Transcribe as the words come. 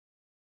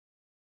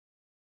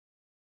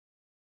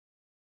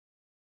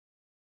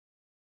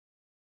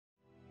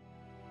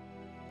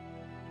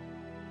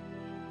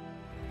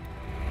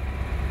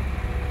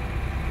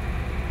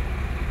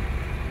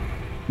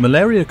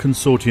Malaria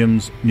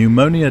Consortium's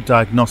Pneumonia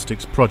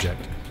Diagnostics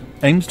project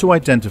aims to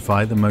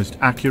identify the most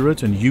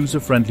accurate and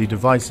user-friendly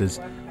devices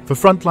for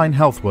frontline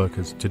health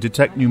workers to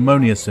detect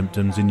pneumonia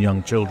symptoms in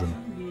young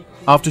children.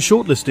 After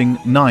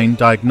shortlisting 9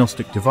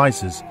 diagnostic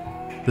devices,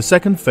 the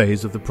second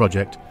phase of the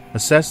project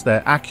assessed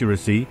their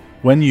accuracy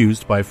when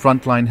used by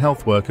frontline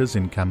health workers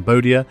in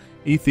Cambodia,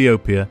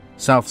 Ethiopia,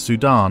 South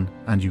Sudan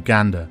and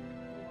Uganda.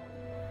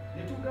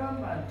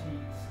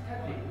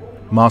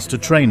 Master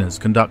trainers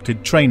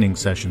conducted training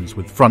sessions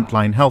with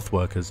frontline health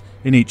workers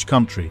in each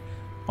country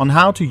on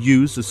how to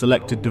use the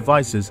selected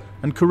devices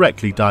and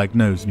correctly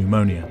diagnose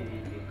pneumonia.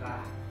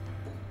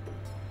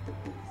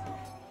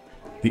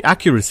 The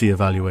accuracy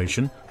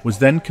evaluation was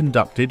then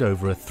conducted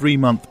over a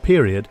 3-month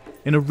period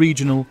in a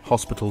regional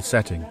hospital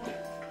setting.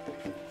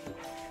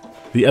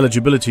 The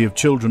eligibility of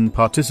children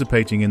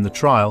participating in the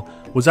trial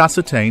was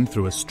ascertained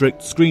through a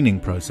strict screening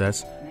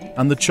process,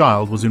 and the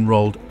child was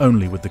enrolled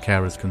only with the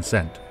carer's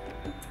consent.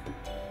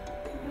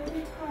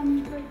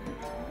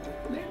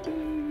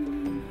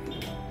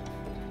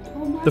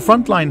 The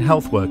frontline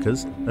health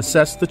workers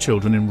assessed the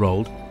children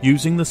enrolled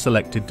using the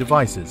selected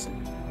devices,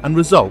 and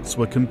results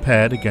were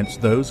compared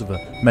against those of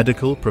a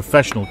medical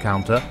professional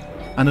counter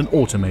and an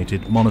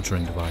automated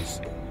monitoring device.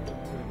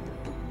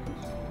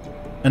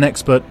 An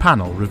expert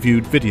panel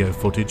reviewed video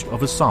footage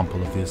of a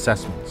sample of the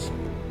assessments.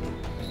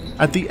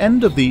 At the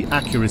end of the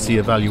accuracy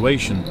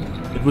evaluation,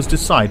 it was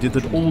decided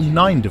that all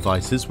 9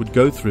 devices would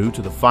go through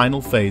to the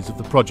final phase of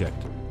the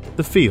project,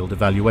 the field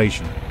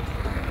evaluation.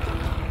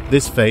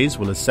 This phase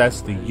will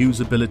assess the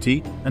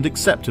usability and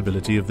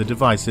acceptability of the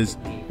devices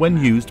when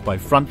used by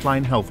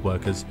frontline health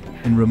workers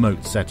in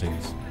remote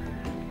settings.